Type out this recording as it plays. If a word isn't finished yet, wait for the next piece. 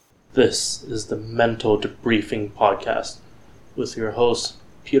This is the Mental Debriefing Podcast with your hosts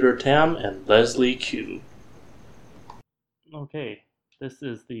Peter Tam and Leslie Q. Okay, this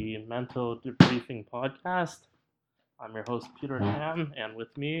is the Mental Debriefing Podcast. I'm your host Peter Tam, and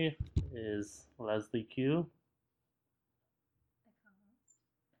with me is Leslie Q.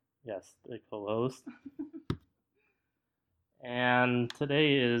 Yes, the co-host. And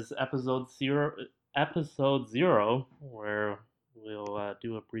today is episode zero, where we'll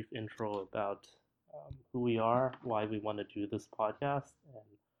do a brief intro about who we are, why we want to do this podcast, and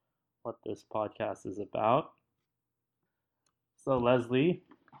what this podcast is about. So, Leslie,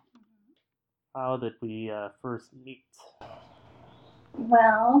 how did we first meet?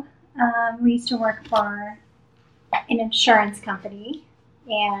 Well, we used to work for an insurance company,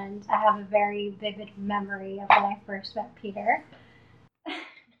 and I have a very vivid memory of when I first met Peter.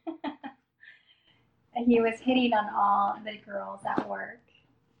 He was hitting on all the girls at work,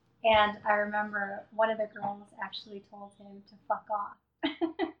 and I remember one of the girls actually told him to fuck off.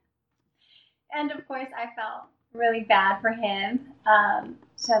 And of course, I felt really bad for him.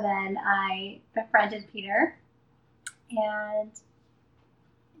 So then I befriended Peter, and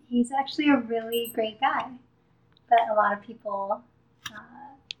he's actually a really great guy. But a lot of people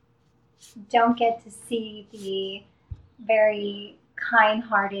don't get to see the very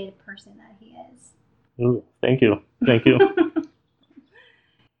kind-hearted person that he is. Ooh, thank you.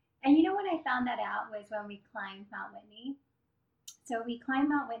 And you know when I found that out was when we climbed Mount Whitney. So we climbed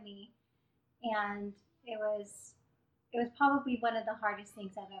Mount Whitney, and it was probably one of the hardest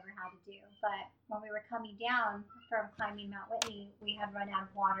things I've ever had to do. But when we were coming down from climbing Mount Whitney, we had run out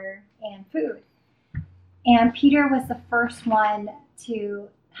of water and food. And Peter was the first one to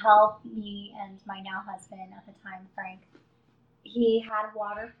help me and my now husband at the time, Frank. He had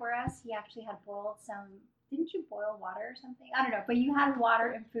water for us. He actually had boiled some. Didn't you boil water or something? I don't know, but you had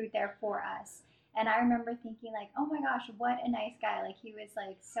water and food there for us. And I remember thinking like, oh my gosh, what a nice guy. Like he was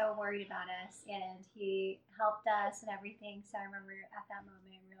like so worried about us, and he helped us and everything. So I remember at that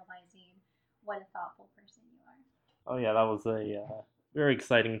moment realizing what a thoughtful person you are. Oh yeah, that was a very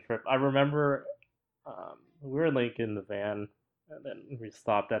exciting trip. I remember we were like in the van, and then we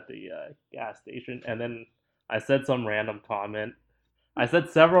stopped at the gas station, and then I said some random comment. I said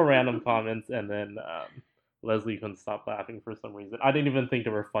several random comments, and then Leslie couldn't stop laughing for some reason. I didn't even think they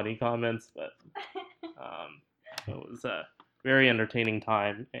were funny comments, but it was a very entertaining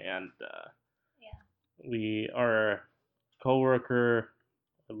time. And our coworker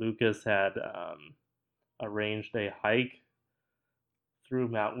Lucas had arranged a hike through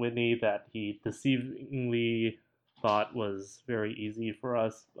Mount Whitney that he deceivingly thought was very easy for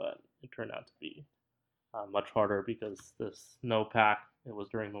us, but it turned out to be much harder because the snowpack, it was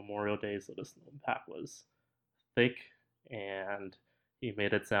during Memorial Day, so the snowpack was thick, and he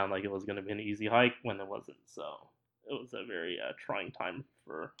made it sound like it was going to be an easy hike when it wasn't. So it was a very trying time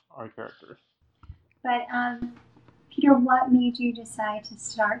for our character. But Peter, what made you decide to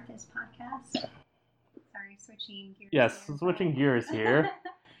start this podcast? Sorry, switching gears. Yes, switching gears here.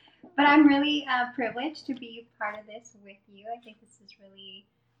 But I'm really privileged to be part of this with you. I think this is really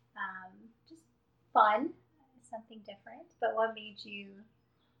just fun, something different. But what made you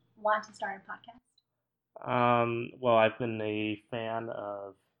want to start a podcast? Well, I've been a fan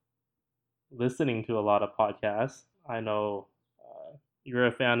of listening to a lot of podcasts. I know you're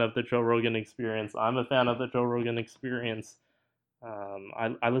a fan of the Joe Rogan Experience. I'm a fan of the Joe Rogan Experience.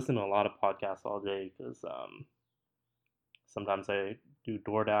 I listen to a lot of podcasts all day because sometimes I do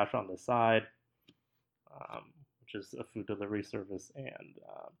DoorDash on the side, which is a food delivery service, and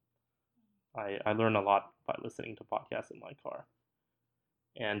I learn a lot by listening to podcasts in my car.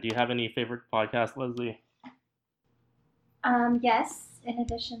 And do you have any favorite podcasts, Leslie? Yes. In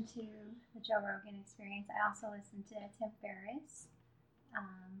addition to the Joe Rogan Experience, I also listen to Tim Ferriss.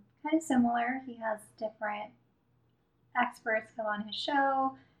 Kind of similar. He has different experts come on his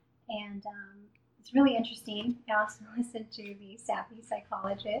show, and it's really interesting. I also listen to the Sappy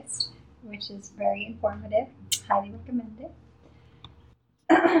Psychologist, which is very informative. Highly recommend it.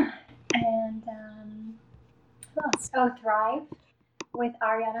 And who else? Oh, Thrive with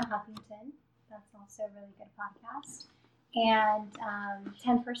Ariana Huffington. That's also a really good podcast. And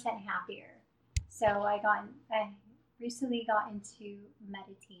 10% Happier. So I recently got into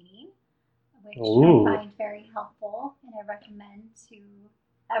meditating, which I find very helpful, and I recommend to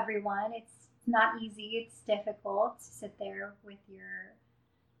everyone. It's not easy, it's difficult to sit there with your,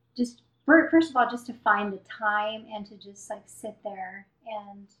 first of all, just to find the time and to just like sit there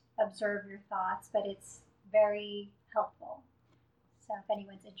and observe your thoughts, but it's very helpful. So if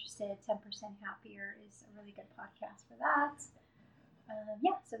anyone's interested, 10% Happier is a really good podcast for that.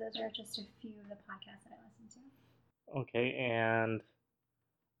 Yeah, so those are just a few of the podcasts that I listen to. Okay, and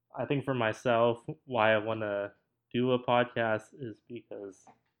I think for myself, why I want to do a podcast is because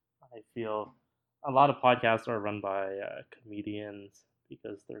I feel a lot of podcasts are run by comedians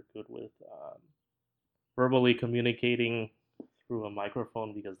because they're good with verbally communicating through a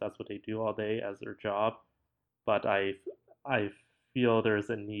microphone because that's what they do all day as their job. But I feel there's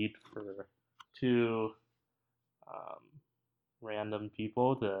a need for two um, random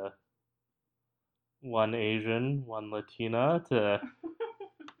people to one Asian, one Latina to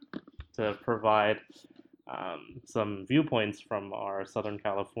provide some viewpoints from our Southern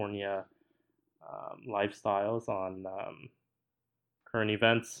California lifestyles on current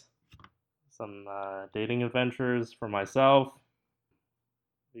events, some dating adventures for myself.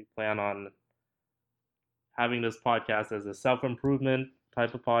 We plan on having this podcast as a self improvement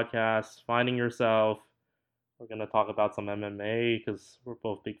type of podcast, finding yourself. We're going to talk about some MMA because we're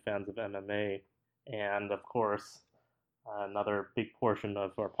both big fans of MMA. And of course, another big portion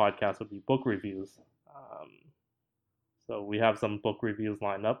of our podcast would be book reviews. So we have some book reviews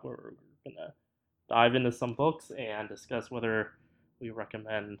lined up where we're going to dive into some books and discuss whether we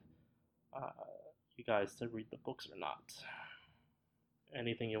recommend uh, you guys to read the books or not.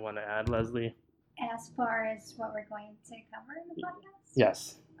 Anything you want to add, Leslie? As far as what we're going to cover in the podcast?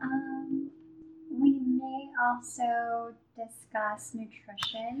 Yes. We may also discuss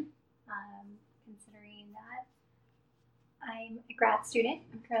nutrition, considering that I'm a grad student.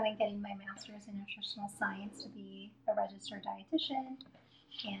 I'm currently getting my master's in nutritional science to be a registered dietitian,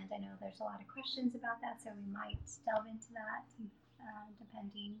 and I know there's a lot of questions about that, so we might delve into that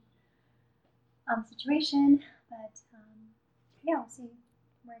depending on the situation. But yeah, we'll see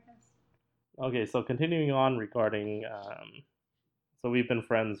where it goes. Okay, so continuing on regarding, so we've been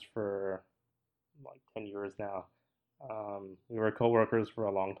friends for like 10 years now. We were co-workers for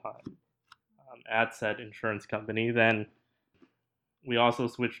a long time at said insurance company. Then we also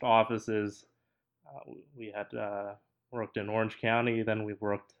switched offices. We had worked in Orange County, then we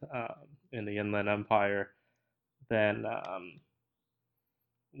worked in the Inland Empire. Then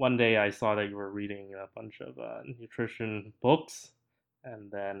one day I saw that you were reading a bunch of nutrition books,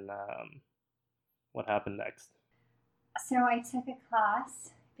 and then what happened next? So I took a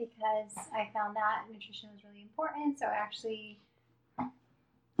class because I found that nutrition was really important. So I actually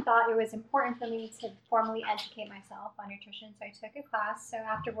thought it was important for me to formally educate myself on nutrition. So I took a class. So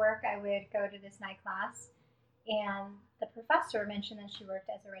after work, I would go to this night class, and the professor mentioned that she worked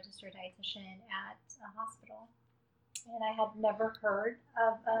as a registered dietitian at a hospital. And I had never heard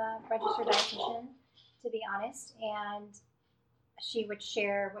of a registered dietitian, to be honest. And she would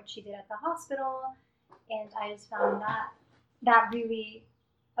share what she did at the hospital, and I just found that really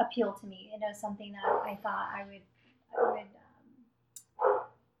appealed to me. It was something that I thought I would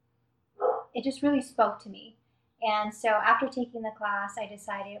it just really spoke to me. And so after taking the class, I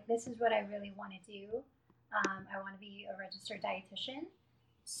decided this is what I really want to do. I want to be a registered dietitian.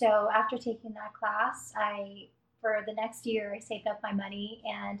 So after taking that class, for the next year, I saved up my money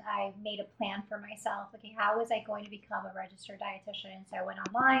and I made a plan for myself. Okay, how was I going to become a registered dietitian? So I went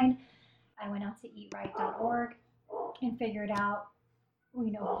online, I went out to eatright.org and figured out,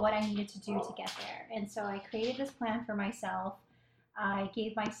 what I needed to do to get there. And so I created this plan for myself. I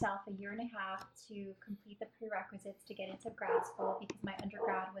gave myself a year and a half to complete the prerequisites to get into grad school because my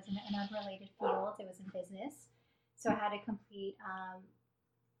undergrad was in an unrelated field. It was in business. So I had to complete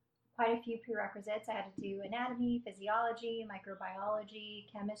quite a few prerequisites. I had to do anatomy, physiology, microbiology,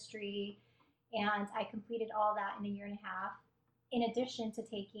 chemistry, and I completed all that in a year and a half, in addition to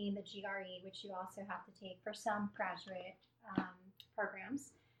taking the GRE, which you also have to take for some graduate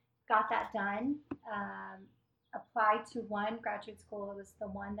programs. Got that done. Applied to one graduate school. It was the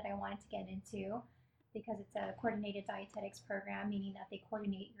one that I wanted to get into because it's a coordinated dietetics program, meaning that they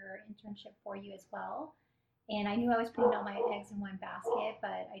coordinate your internship for you as well. And I knew I was putting all my eggs in one basket,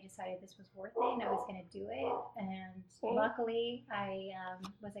 but I decided this was worth it and I was going to do it. And luckily, I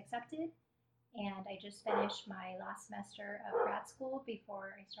was accepted. And I just finished my last semester of grad school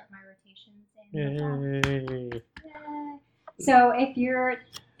before I start my rotations in the fall. Yeah. So if you're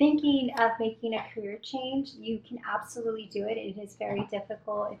thinking of making a career change, you can absolutely do it. It is very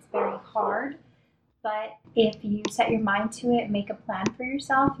difficult. It's very hard. But if you set your mind to it, make a plan for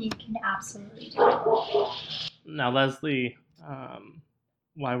yourself, you can absolutely do it. Now, Leslie,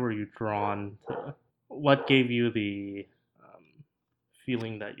 why were you drawn to? What gave you the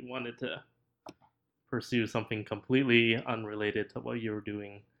feeling that you wanted to pursue something completely unrelated to what you were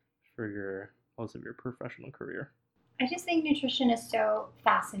doing for most of your professional career? I just think nutrition is so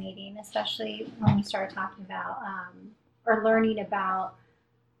fascinating, especially when we start talking about or learning about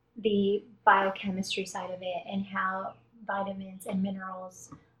the biochemistry side of it and how vitamins and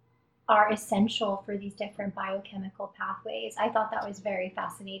minerals are essential for these different biochemical pathways. I thought that was very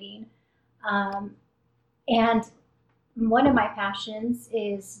fascinating. And one of my passions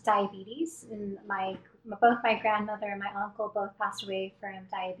is diabetes, and both my grandmother and my uncle both passed away from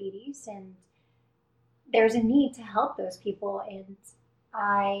diabetes, and there's a need to help those people, and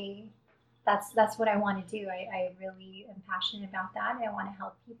I that's what I want to do. I really am passionate about that. I want to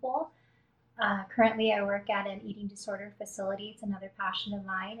help people. Currently, I work at an eating disorder facility. It's another passion of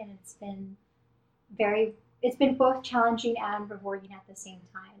mine, and it's been both challenging and rewarding at the same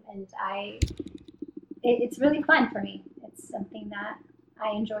time. And it's really fun for me. It's something that I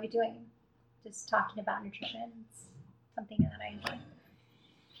enjoy doing. Just talking about nutrition, it's something that I enjoy.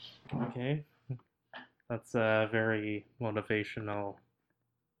 Okay, that's a very motivational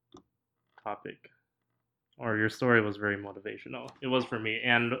topic. Or your story was very motivational. It was for me.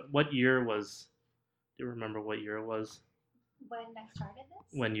 And what year was? Do you remember what year it was When I started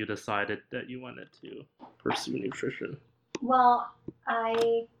this? when you decided that you wanted to pursue nutrition? Well,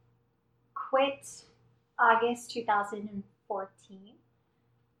 I quit August 2014,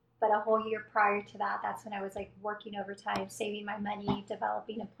 but a whole year prior to that, that's when I was like working overtime, saving my money,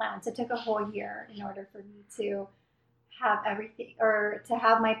 developing a plan. So it took a whole year in order for me to have everything, or to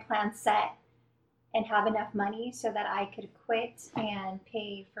have my plan set and have enough money so that I could quit and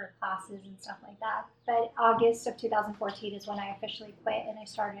pay for classes and stuff like that. But August of 2014 is when I officially quit and I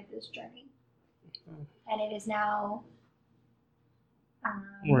started this journey. And it is now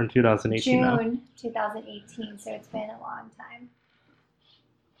We're in 2018 now. June 2018, so it's been a long time.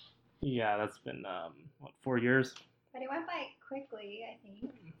 Yeah, that's been, 4 years? But it went by quickly, I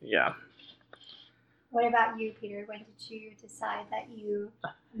think. Yeah. What about you, Peter? When did you decide that you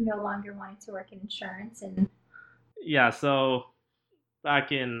no longer wanted to work in insurance? And Yeah, so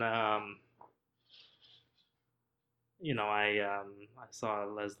back in, I saw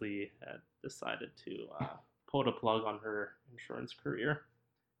Leslie had decided to pull the plug on her insurance career,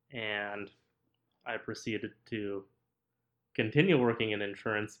 and I proceeded to continue working in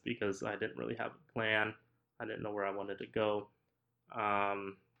insurance because I didn't really have a plan. I didn't know where I wanted to go.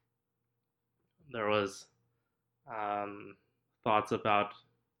 Um, there was thoughts about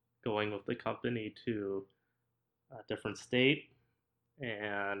going with the company to a different state,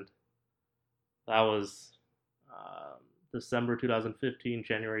 and that was December 2015,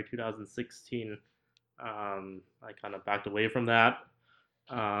 January 2016. I kind of backed away from that,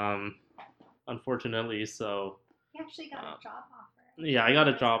 unfortunately. So you actually got a job offer. yeah, I got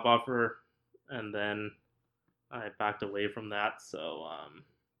a job offer, and then I backed away from that. So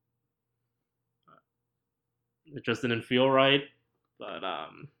it just didn't feel right. But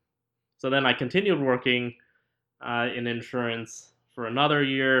so then I continued working in insurance for another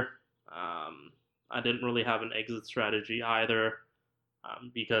year. I didn't really have an exit strategy either,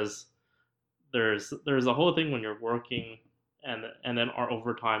 because there's a whole thing when you're working, and then our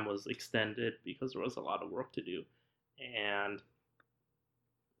overtime was extended because there was a lot of work to do, and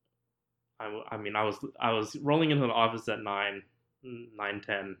I mean I was rolling into the office at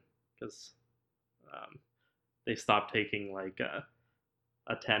 9:10 because they stopped taking like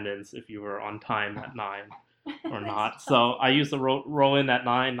attendance if you were on time at 9 or not. So I used to roll in at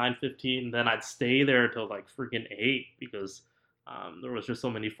 9:15, then I'd stay there till like freaking 8 because there was just so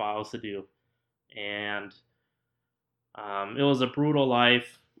many files to do, and it was a brutal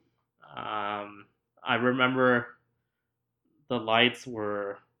life. I remember the lights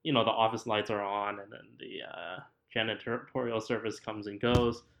were, the office lights are on, and then the janitorial service comes and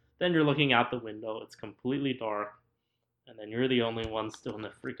goes. Then you're looking out the window, it's completely dark, and then you're the only one still in the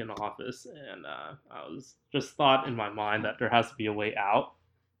freaking office. And I was just thought in my mind that there has to be a way out.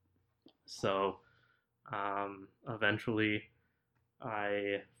 So eventually,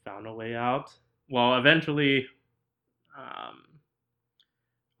 I found a way out. Well, eventually, um,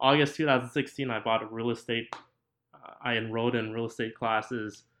 August 2016, I bought a real estate. I enrolled in real estate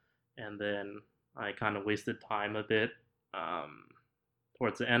classes, and then I kind of wasted time a bit.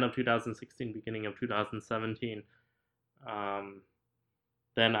 Towards the end of 2016, beginning of 2017,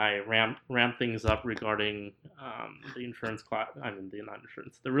 then I ramped things up regarding the insurance class. I mean, the not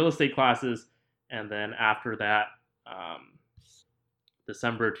insurance, the real estate classes, and then after that,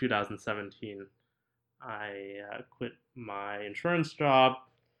 December 2017, I quit my insurance job,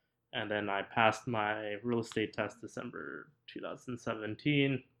 and then I passed my real estate test December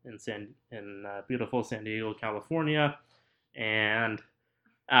 2017 in beautiful San Diego, California, and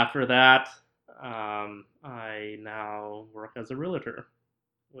after that, I now work as a realtor,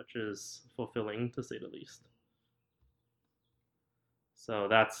 which is fulfilling to say the least. So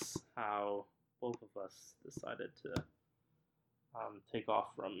that's how both of us decided to take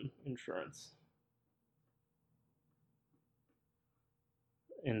off from insurance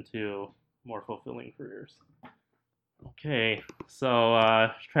into more fulfilling careers. Okay, so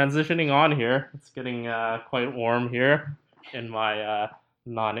transitioning on here, it's getting quite warm here in my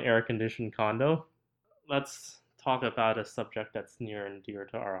non-air conditioned condo. Let's talk about a subject that's near and dear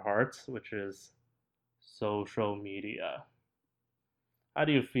to our hearts, which is social media. How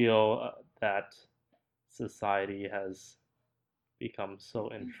do you feel that society has become so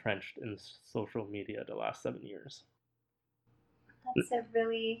entrenched in social media the last 7 years? That's a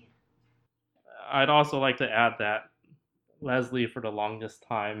really I'd also like to add that Leslie, for the longest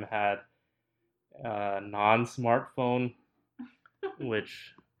time, had a non smartphone,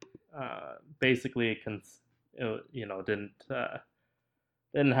 which basically didn't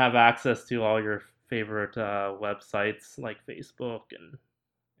have access to all your favorite websites like Facebook and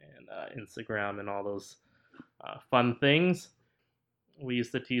Instagram and all those fun things. We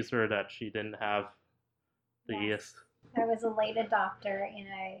used to tease her that she didn't have the yes. I was a late adopter, and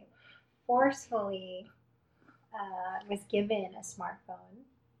I forcefully was given a smartphone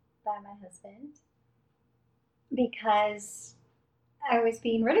by my husband because I was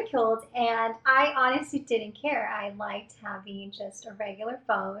being ridiculed, and I honestly didn't care. I liked having just a regular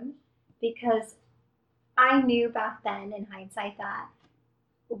phone because I knew back then, in hindsight, that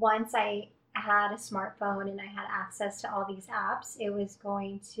once I had a smartphone and I had access to all these apps, it was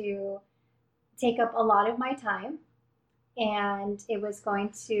going to take up a lot of my time and it was going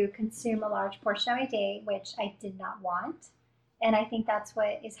to consume a large portion of my day, which I did not want. And I think that's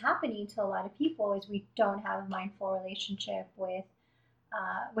what is happening to a lot of people is we don't have a mindful relationship with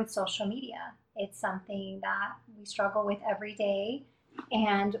social media. It's something that we struggle with every day.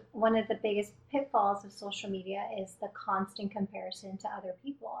 And one of the biggest pitfalls of social media is the constant comparison to other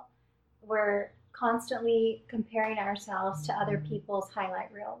people. We're constantly comparing ourselves to other people's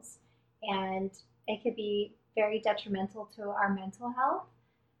highlight reels. And it could be very detrimental to our mental health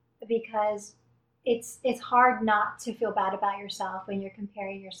because it's hard not to feel bad about yourself when you're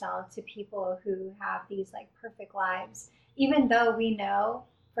comparing yourself to people who have these like perfect lives, even though we know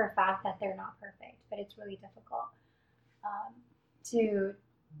for a fact that they're not perfect. But it's really difficult um, to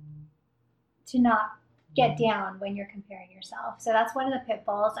not get down when you're comparing yourself. So that's one of the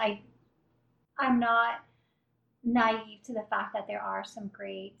pitfalls. I'm not naive to the fact that there are some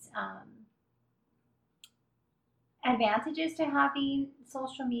great advantages to having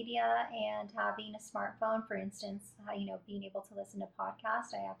social media and having a smartphone. For instance, being able to listen to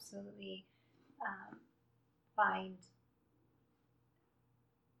podcasts, I absolutely find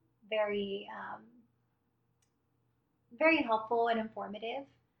very very helpful and informative.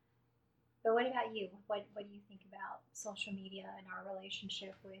 But what about you? What do you think about social media and our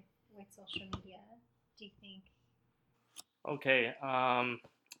relationship with social media? Do you think? Okay, how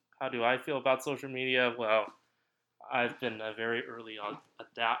do I feel about social media? Well, I've been a very early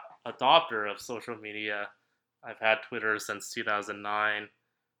adopter of social media. I've had Twitter since 2009,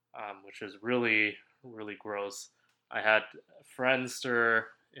 which is really, really gross. I had Friendster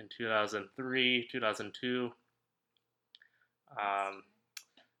in 2003, 2002.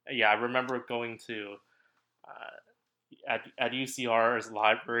 Yeah, I remember going to at UCR's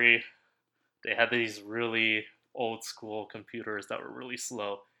library. They had these really old school computers that were really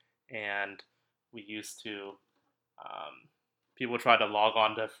slow, and we used to people tried to log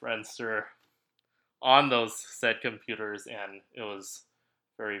on to Friendster on those said computers, and it was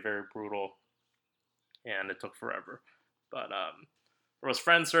very, very brutal, and it took forever. But there was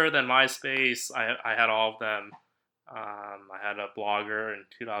Friendster, then MySpace. I had all of them. I had a blogger in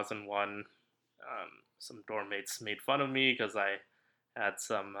 2001. Some dorm mates made fun of me because I had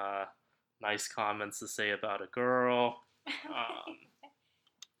some nice comments to say about a girl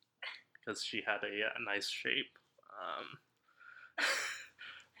because she had a nice shape.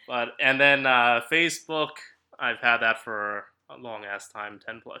 But and then Facebook, I've had that for a long ass time,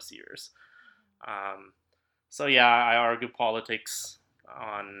 10 plus years. So yeah, I argue politics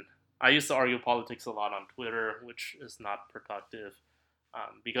on. I used to argue politics a lot on Twitter, which is not productive,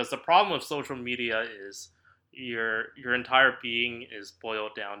 because the problem with social media is your entire being is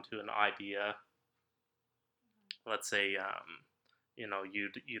boiled down to an idea. Let's say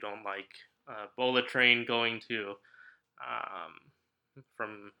you don't like a bullet train going to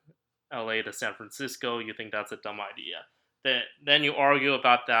from LA to San Francisco. You think that's a dumb idea. Then you argue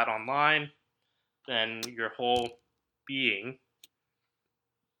about that online. Then your whole being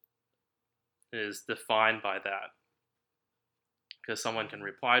is defined by that because someone can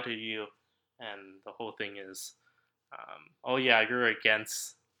reply to you, and the whole thing is oh yeah, you're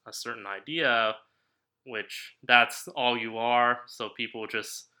against a certain idea, which that's all you are. So people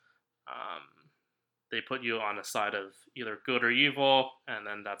just um, they put you on a side of either good or evil, and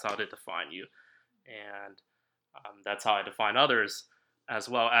then that's how they define you. And that's how I define others, as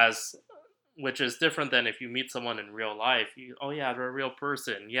well as, which is different than if you meet someone in real life. You, oh yeah, they're a real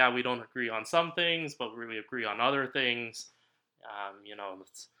person. Yeah, we don't agree on some things, but we agree on other things.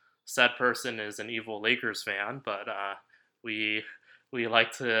 Said person is an evil Lakers fan, but we we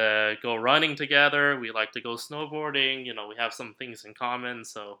like to go running together. We like to go snowboarding. We have some things in common.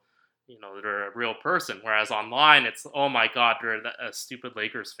 So, they're a real person. Whereas online, it's oh my god, they're a stupid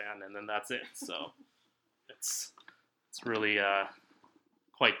Lakers fan, and then that's it. So it's it's really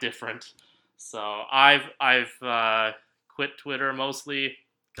quite different. So I've quit Twitter mostly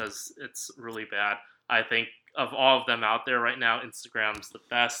because it's really bad. I think of all of them out there right now, Instagram's the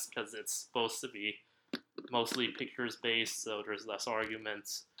best because it's supposed to be mostly pictures based, so there's less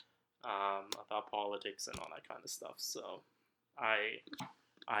arguments about politics and all that kind of stuff. So I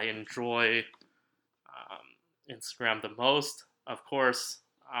I enjoy Instagram the most. Of course,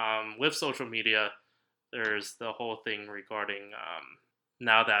 with social media, there's the whole thing regarding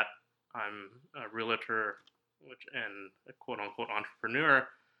now that I'm a realtor and a quote unquote entrepreneur,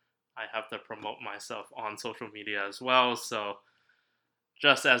 I have to promote myself on social media as well. So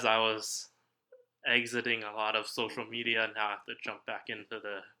just as I was exiting a lot of social media, now I have to jump back into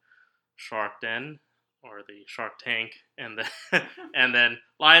the Shark Den or the Shark Tank, and then and then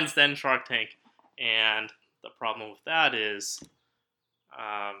Lions Den, Shark Tank, and the problem with that is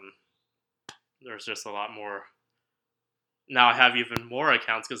um, there's just a lot more. Now I have even more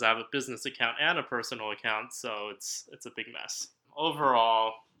accounts because I have a business account and a personal account, so it's a big mess.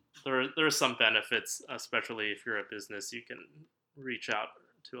 Overall, there's some benefits, especially if you're a business. You can reach out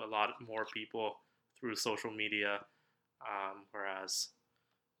to a lot more people through social media, whereas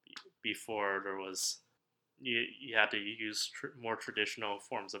before there was you had to use more traditional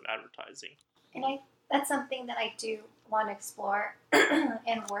forms of advertising. And that's something that I do want to explore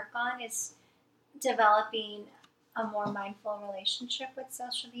and work on is developing a more mindful relationship with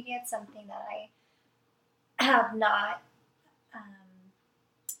social media. It's something that I have not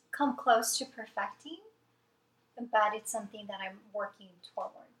come close to perfecting, but it's something that I'm working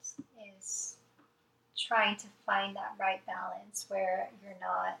towards, is trying to find that right balance where you're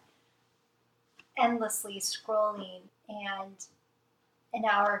not endlessly scrolling and an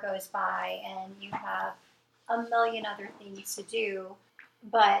hour goes by and you have a million other things to do,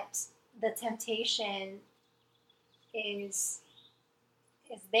 but the temptation is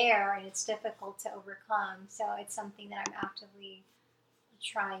there and it's difficult to overcome. So it's something that I'm actively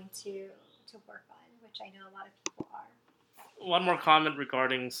trying to work on, which I know a lot of people are. One more comment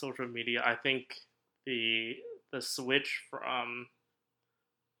regarding social media. I think the switch from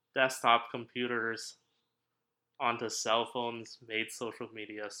desktop computers onto cell phones made social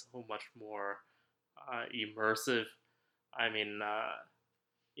media so much more immersive. I mean,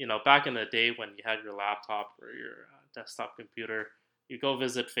 back in the day when you had your laptop or your desktop computer, you go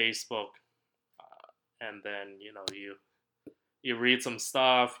visit Facebook, and then you read some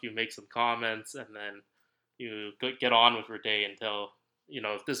stuff, you make some comments, and then you get on with your day until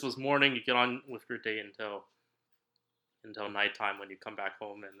if this was morning, you get on with your day until nighttime when you come back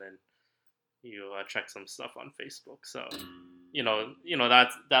home, and then you check some stuff on Facebook. So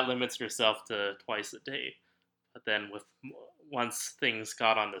that limits yourself to twice a day. But then once things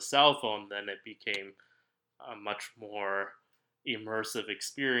got on the cell phone, then it became a much more immersive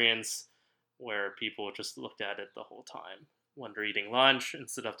experience where people just looked at it the whole time. When they're eating lunch,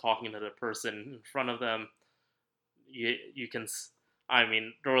 instead of talking to the person in front of them, you can. I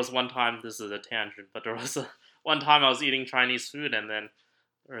mean, there was one time. This is a tangent, but there was one time I was eating Chinese food, and then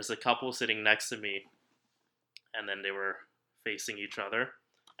there was a couple sitting next to me, and then they were facing each other,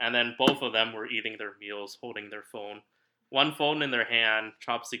 and then both of them were eating their meals, holding their phone, one phone in their hand,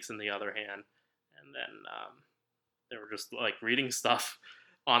 chopsticks in the other hand, and then they were just like reading stuff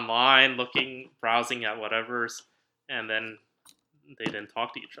online, browsing at whatever's, and then they didn't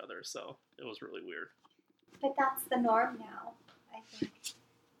talk to each other. So it was really weird. But that's the norm now, I think.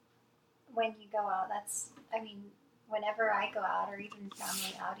 When you go out, whenever I go out or even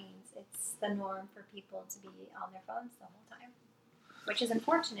family outings, it's the norm for people to be on their phones the whole time, which is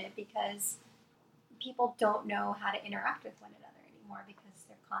unfortunate because people don't know how to interact with one another anymore because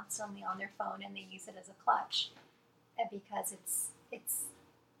they're constantly on their phone and they use it as a clutch, and because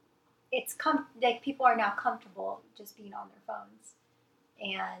like people are now comfortable just being on their phones,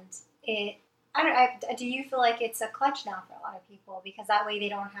 and do you feel like it's a clutch now for a lot of people because that way they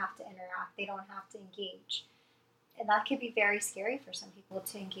don't have to interact, they don't have to engage, and that could be very scary for some people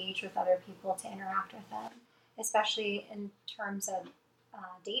to engage with other people, to interact with them, especially in terms of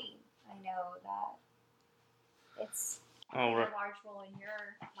dating. I know that it's played a large role in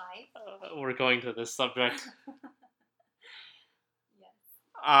your life. We're going to this subject. Yes.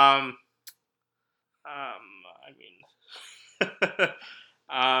 I mean,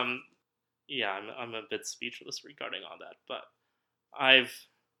 yeah, I'm a bit speechless regarding all that, but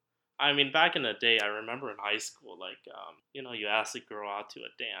I mean, back in the day, I remember in high school, like, you ask a girl out to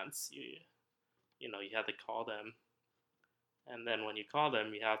a dance, you had to call them, and then when you call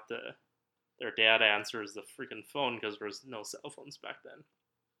them, their dad answers the freaking phone because there was no cell phones back then.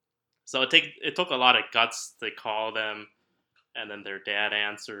 So it took a lot of guts to call them, and then their dad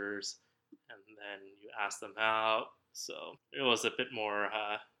answers, and then you ask them out. So it was a bit more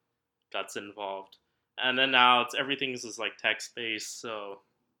guts involved. And then now everything's just like text based. So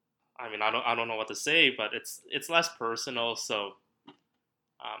I mean, I don't know what to say, but it's less personal. So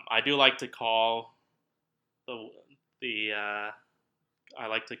I do like to call the I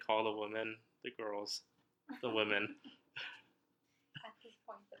like to call the women, the girls, the women. At this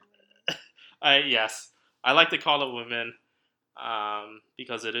point, the women. Yes, I like to call the women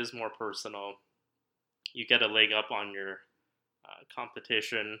because it is more personal. You get a leg up on your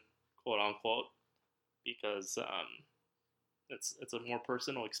competition, quote unquote, because it's a more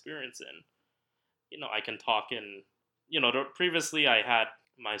personal experience, and I can talk in previously I had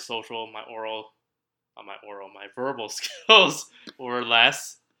my my verbal skills were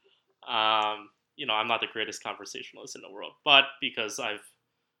less. I'm not the greatest conversationalist in the world, but because I've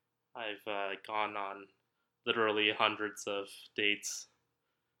gone on literally hundreds of dates,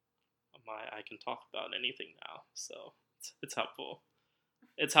 I can talk about anything now, so it's helpful.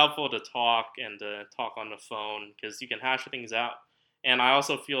 It's helpful to talk and to talk on the phone because you can hash things out. And I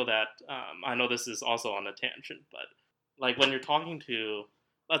also feel that I know this is also on a tangent, but like when you're talking to,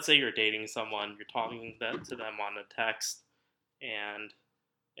 let's say you're dating someone, you're talking to them on a text, and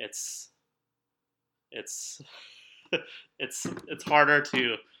it's it's it's harder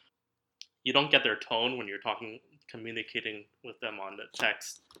to, you don't get their tone when you're communicating with them on the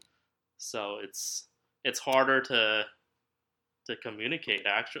text, so it's harder to communicate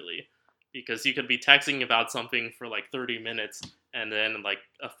actually, because you could be texting about something for like 30 minutes and then like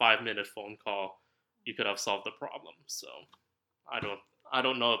a 5-minute phone call you could have solved the problem. So I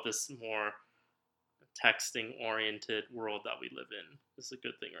don't know if this more texting oriented world that we live in is a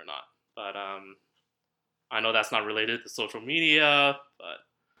good thing or not, but I know that's not related to social media, but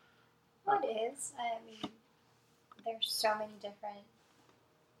What is? I mean, there's so many different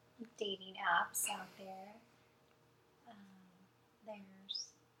dating apps out there.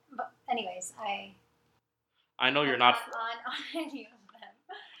 But anyways, I know you're I'm not on any of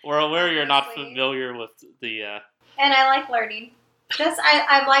them. or aware you're not Honestly. familiar with the And I like learning.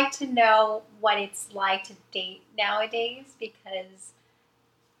 I like to know what it's like to date nowadays because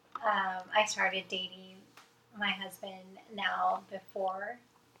I started dating my husband now before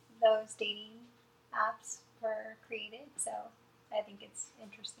those dating apps were created. So I think it's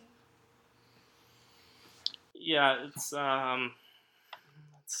interesting. yeah,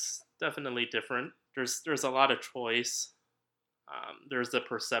 it's definitely different. There's a lot of choice. There's the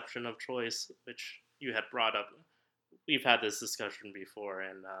perception of choice, which you had brought up. We've had this discussion before,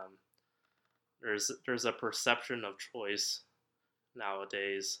 and there's a perception of choice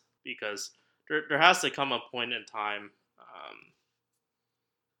nowadays because there has to come a point in time.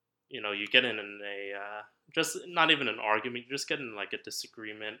 You get in a just not even an argument, you just get in like a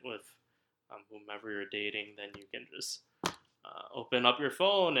disagreement with whomever you're dating, then you can just open up your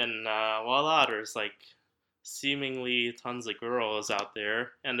phone and voila, there's like seemingly tons of girls out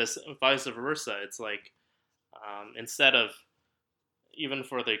there, and this vice versa. It's like instead of, even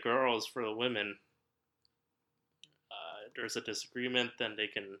for the girls, for the women, there's a disagreement, then they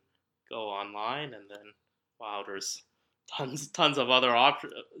can go online, and then wow, there's tons of other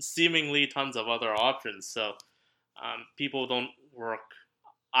options, seemingly tons of other options. So people don't work.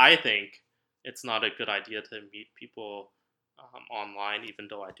 I think it's not a good idea to meet people online, even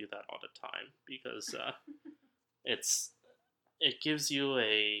though I do that all the time, because it's it gives you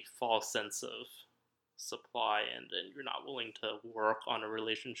a false sense of supply, and then you're not willing to work on a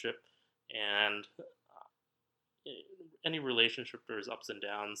relationship. And any relationship, there's ups and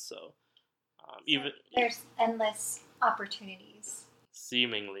downs. So even There's endless opportunities.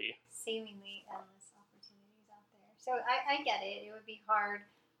 seemingly, Seemingly endless opportunities out there. So I get it. It would be hard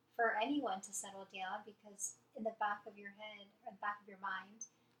for anyone to settle down because in the back of your head or the back of your mind,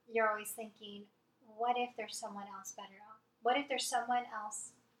 you're always thinking, what if there's someone else better off? What if there's someone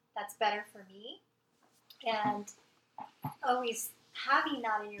else that's better for me? And always having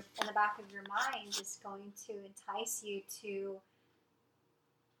that in the back of your mind is going to entice you to,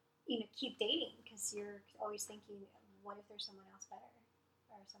 keep dating, because you're always thinking, what if there's someone else better,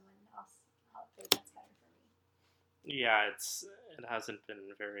 or someone else out there that's better for me? Yeah, it hasn't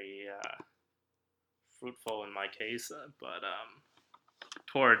been very fruitful in my case, but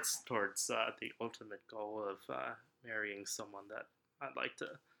towards the ultimate goal of marrying someone that I'd like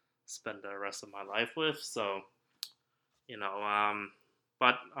to spend the rest of my life with. So, you know,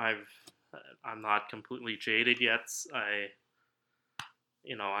 but I'm not completely jaded yet.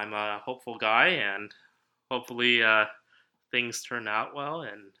 I'm a hopeful guy, and hopefully things turn out well,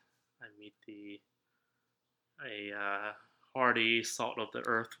 and I meet a hearty, salt of the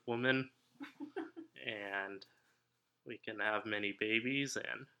earth woman, and we can have many babies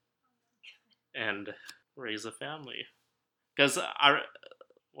and raise a family. Because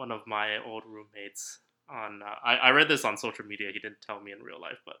one of my old roommates I read this on social media. He didn't tell me in real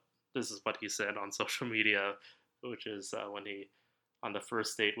life, but this is what he said on social media, which is when he on the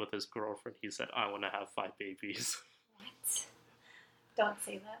first date with his girlfriend, he said, "I want to have 5 babies." What? Don't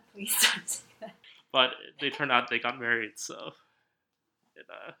say that, please. Don't say that. But they turned out they got married, so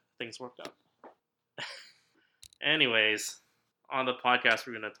things worked out. Anyways, on the podcast,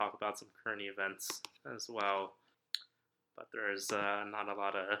 we're going to talk about some current events as well. But there's not a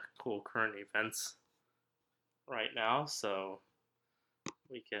lot of cool current events right now, so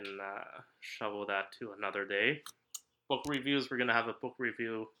we can shovel that to another day. Book reviews, we're going to have a book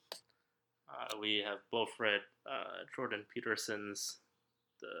review. We have both read Jordan Peterson's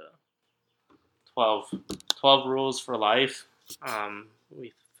The 12 Rules for Life.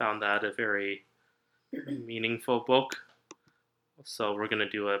 We found that a very meaningful book. So we're going to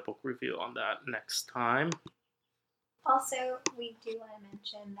do a book review on that next time. Also, we do want to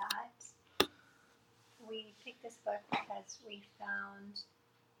mention that we picked this book because we found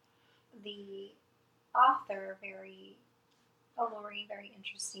the author very alluring, very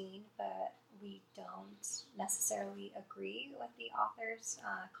interesting, but we don't necessarily agree with the author's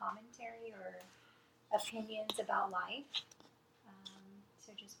commentary or opinions about life.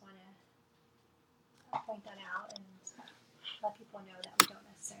 So just want to point that out and let people know that we don't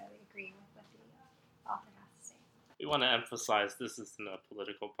necessarily agree with what the author has to say. We want to emphasize this isn't a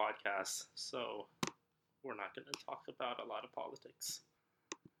political podcast, so we're not going to talk about a lot of politics.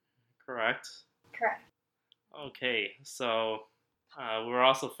 Correct? Correct. Okay, so we're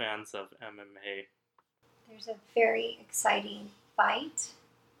also fans of MMA. There's a very exciting fight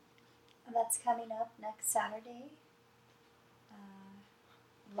that's coming up next Saturday.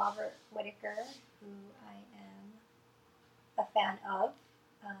 Robert Whitaker, who I am a fan of,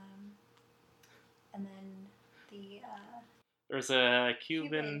 and then there's a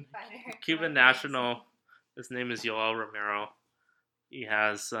Cuban national. His name is Yoel Romero. He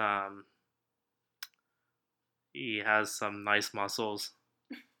has some nice muscles.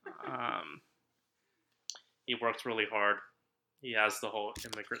 He works really hard. He has the whole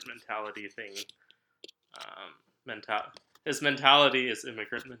immigrant mentality thing. His mentality is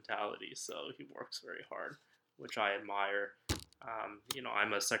immigrant mentality, so he works very hard, which I admire.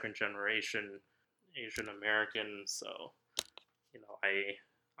 I'm a second generation Asian American, so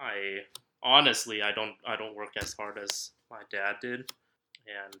I honestly I don't work as hard as my dad did,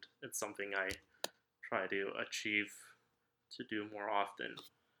 and it's something I try to achieve to do more often.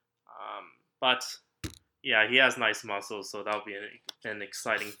 But yeah, he has nice muscles, so that'll be an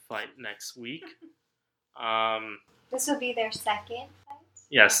exciting fight next week. This will be their second fight?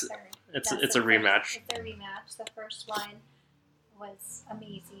 Yes, it's a rematch. It's a rematch. The first one was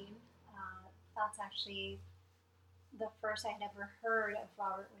amazing. That's actually the first I had ever heard of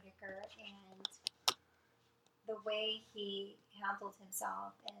Robert Whitaker, and the way he handled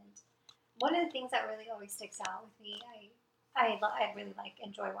himself. And one of the things that really always sticks out with me, I really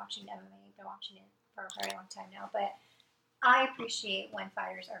enjoy watching MMA. I've been watching it for a very long time now, but I appreciate when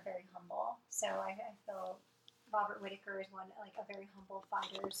fighters are very humble. So I feel Robert Whitaker is a very humble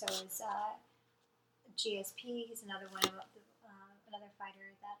fighter. So is GSP. He's another one of another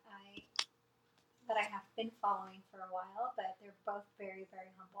fighter that I have been following for a while. But they're both very,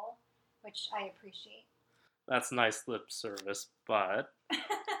 very humble, which I appreciate. That's nice lip service, but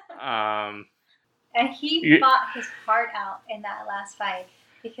and he fought his heart out in that last fight,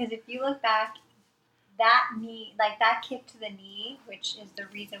 because if you look back, that knee, that kick to the knee, which is the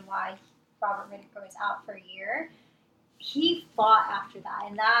reason why Robert Whitaker was out for a year, he fought after that,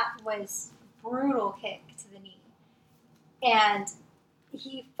 and that was brutal kick to the knee, and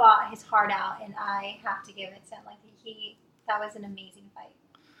he fought his heart out, and I have to give it to him. That was an amazing fight.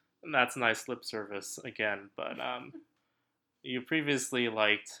 And that's nice lip service again, but You previously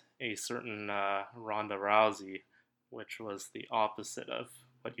liked a certain Ronda Rousey, which was the opposite of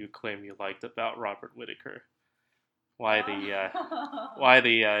what you claim you liked about Robert Whitaker. Why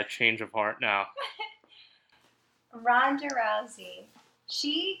the change of heart now? Ronda Rousey,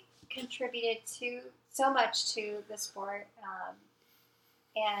 she contributed to so much to the sport,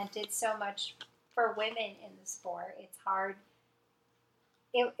 and did so much for women in the sport. It's hard.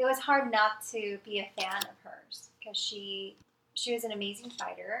 It was hard not to be a fan of hers because she was an amazing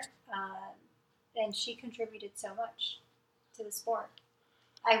fighter, and she contributed so much to the sport.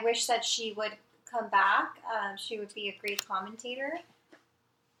 I wish that she would come back. She would be a great commentator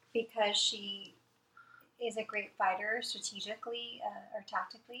because she is a great fighter strategically or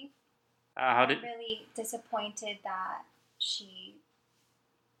tactically. I'm really disappointed that she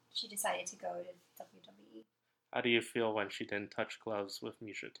decided to go to WWE. How do you feel when she didn't touch gloves with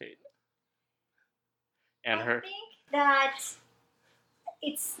Miesha Tate? And I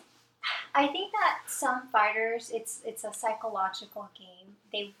think that some fighters, it's a psychological game.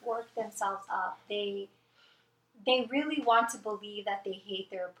 They work themselves up. They really want to believe that they hate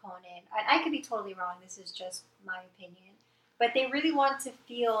their opponent. I could be totally wrong. This is just my opinion. But they really want to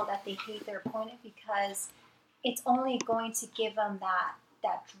feel that they hate their opponent because it's only going to give them that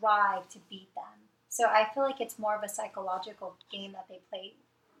drive to beat them. So I feel like it's more of a psychological game that they play.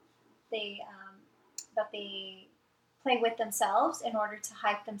 That they play with themselves in order to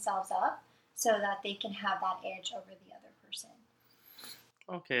hype themselves up so that they can have that edge over the other person.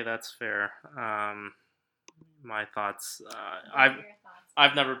 Okay, that's fair. My thoughts. Your thoughts?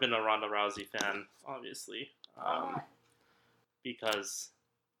 I've never been a Ronda Rousey fan, obviously, because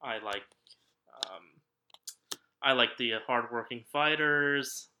I like the hardworking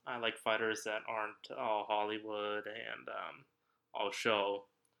fighters. I like fighters that aren't all Hollywood and all show.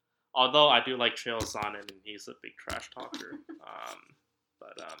 Although I do like Chael Sonnen, and he's a big trash talker.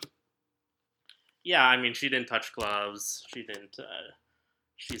 Yeah, I mean, she didn't touch gloves. She didn't.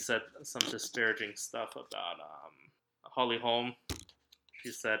 She said some disparaging stuff about Holly Holm.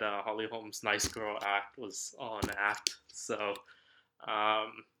 She said Holly Holm's nice girl act was all an act. So, I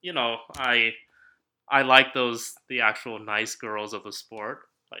like the actual nice girls of the sport,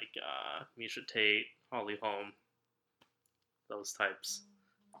 like Miesha Tate, Holly Holm, those types.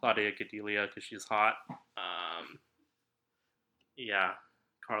 Claudia Gadelia because she's hot. Yeah,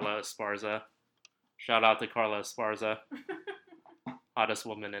 Carla Esparza. Shout out to Carla Esparza, hottest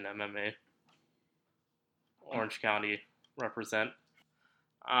woman in MMA. Orange County represent.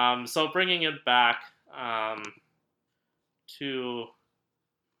 So bringing it back to,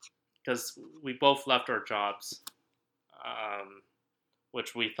 because we both left our jobs,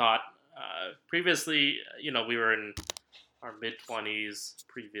 which we thought previously, we were in our mid-20s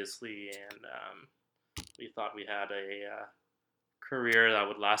previously, and we thought we had a career that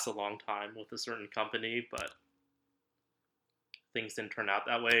would last a long time with a certain company, but things didn't turn out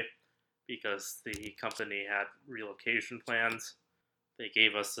that way because the company had relocation plans. They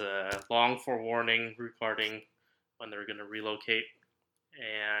gave us a long forewarning regarding when they were going to relocate,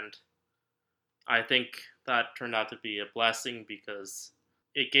 and I think that turned out to be a blessing because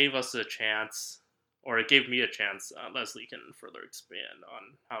it gave us a chance, or it gave me a chance. Leslie can further expand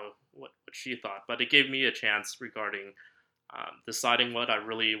on what she thought, but it gave me a chance regarding deciding what I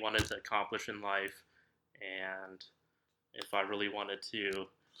really wanted to accomplish in life, and if I really wanted to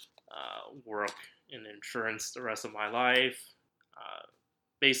work in insurance the rest of my life.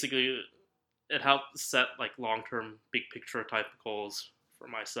 Basically, it helped set like long-term, big picture type of goals for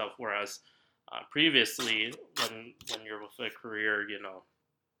myself. Whereas previously, when you're with a career,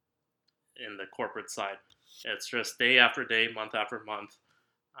 in the corporate side, it's just day after day, month after month,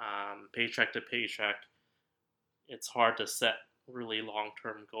 paycheck to paycheck. It's hard to set really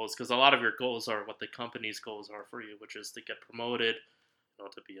long-term goals because a lot of your goals are what the company's goals are for you, which is to get promoted,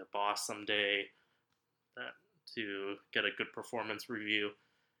 to be a boss someday, to get a good performance review,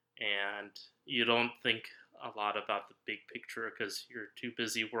 and you don't think a lot about the big picture because you're too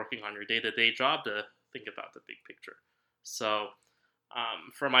busy working on your day-to-day job to think about the big picture. So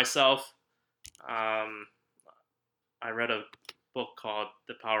for myself, I read a book called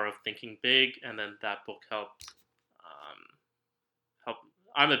The Power of Thinking Big, and then that book helped.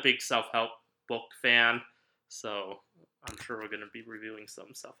 I'm a big self-help book fan, so I'm sure we're going to be reviewing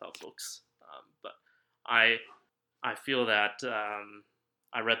some self-help books. But I feel that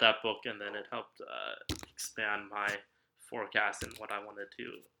I read that book, and then it helped expand my forecast and what I wanted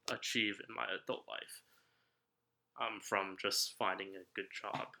to achieve in my adult life from just finding a good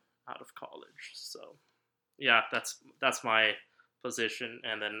job out of college. So yeah, that's my position.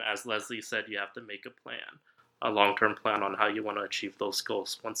 And then, as Leslie said, you have to make a plan. a long-term plan on how you want to achieve those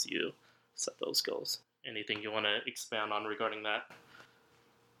goals once you set those goals. Anything you want to expand on regarding that?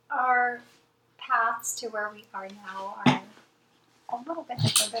 Our paths to where we are now are a little bit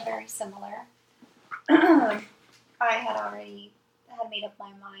different, but very similar. I had made up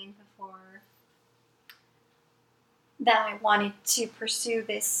my mind before that I wanted to pursue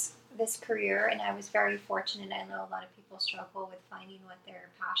this career, and I was very fortunate. I know a lot of people struggle with finding what they're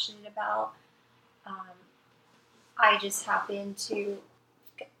passionate about. I just happened to,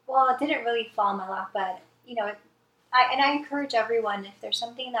 well, it didn't really fall in my lap, but I encourage everyone, if there's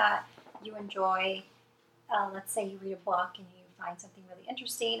something that you enjoy, let's say you read a book and you find something really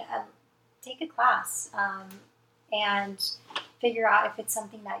interesting, take a class and figure out if it's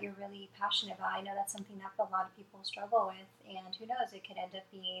something that you're really passionate about. I know that's something that a lot of people struggle with, and who knows, it could end up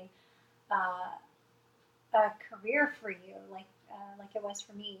being a career for you, like it was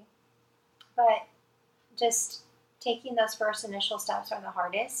for me. But just taking those first initial steps are the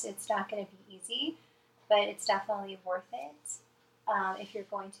hardest. It's not going to be easy, but it's definitely worth it if you're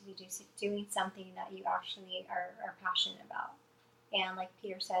going to be doing something that you actually are passionate about. And like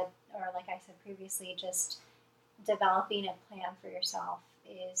Peter said, or like I said previously, just developing a plan for yourself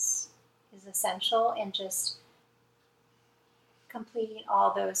is essential, and just completing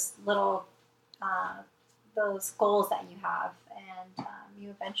all those little those goals that you have, and you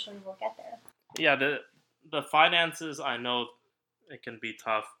eventually will get there. Yeah, the finances, I know it can be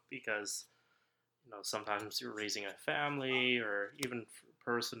tough because sometimes you're raising a family, or even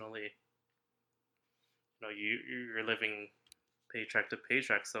personally, you're living paycheck to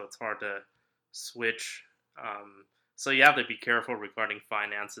paycheck, so it's hard to switch. So you have to be careful regarding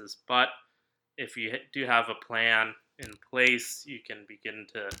finances. But if you do have a plan in place, you can begin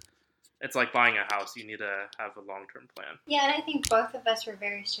to. It's like buying a house. You need to have a long-term plan. Yeah, and I think both of us were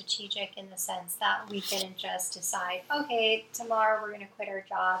very strategic in the sense that we didn't just decide, okay, tomorrow we're going to quit our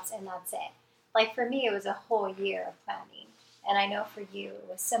jobs and that's it. Like for me, it was a whole year of planning. And I know for you, it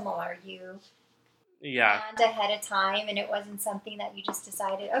was similar. You planned ahead of time, and it wasn't something that you just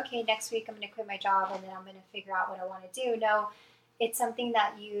decided, okay, next week I'm going to quit my job and then I'm going to figure out what I want to do. No, it's something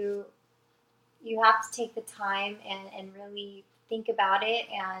that you have to take the time and really think about it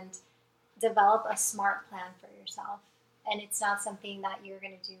and develop a smart plan for yourself. And it's not something that you're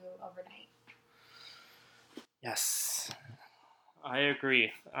going to do overnight. Yes, I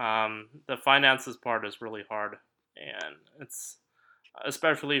agree. The finances part is really hard, and it's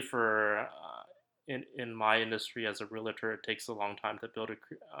especially for in my industry as a realtor, it takes a long time to build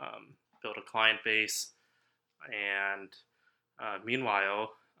a client base, and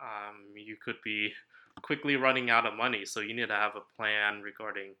meanwhile, you could be quickly running out of money. So you need to have a plan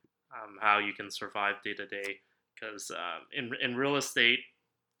regarding how you can survive day to day. Because in real estate,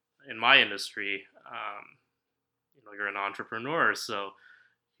 in my industry, you're an entrepreneur, so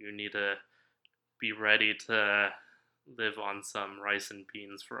you need to be ready to live on some rice and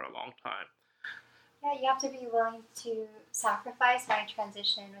beans for a long time. Yeah, you have to be willing to sacrifice. My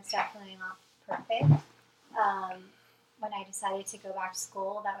transition was definitely not perfect. When I decided to go back to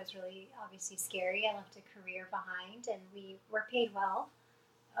school, that was really obviously scary. I left a career behind, and we were paid well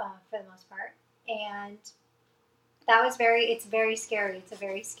for the most part. And that was it's very scary. It's a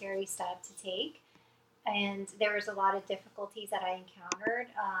very scary step to take. And there was a lot of difficulties that I encountered.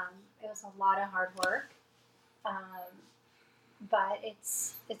 It was a lot of hard work, but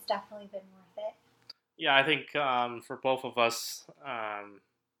it's definitely been worth it. Yeah, I think for both of us,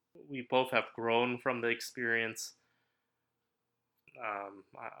 we both have grown from the experience.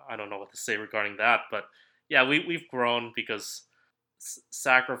 I don't know what to say regarding that, but yeah, we've grown because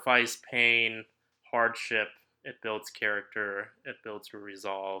sacrifice, pain, hardship, it builds character, it builds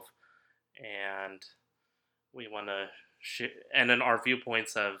resolve, and we want to and then our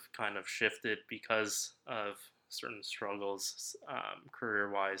viewpoints have kind of shifted because of certain struggles,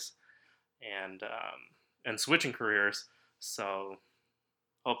 career-wise, and switching careers. So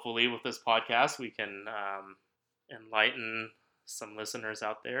hopefully with this podcast we can enlighten some listeners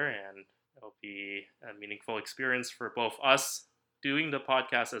out there, and it'll be a meaningful experience for both us doing the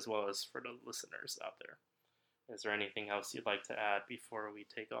podcast as well as for the listeners out there. Is there anything else you'd like to add before we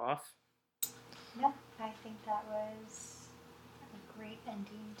take off? No, I think that was a great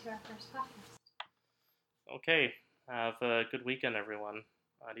ending to our first podcast. Okay, have a good weekend, everyone.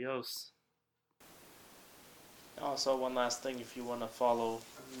 Adios. Also, one last thing, if you want to follow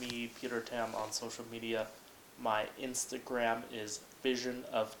me, Peter Tam, on social media, my Instagram is Vision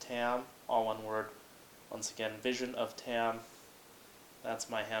of Tam, all one word. Once again, Vision of Tam. That's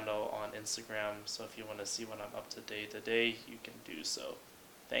my handle on Instagram. So if you want to see what I'm up to day to day, you can do so.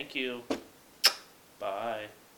 Thank you. Bye.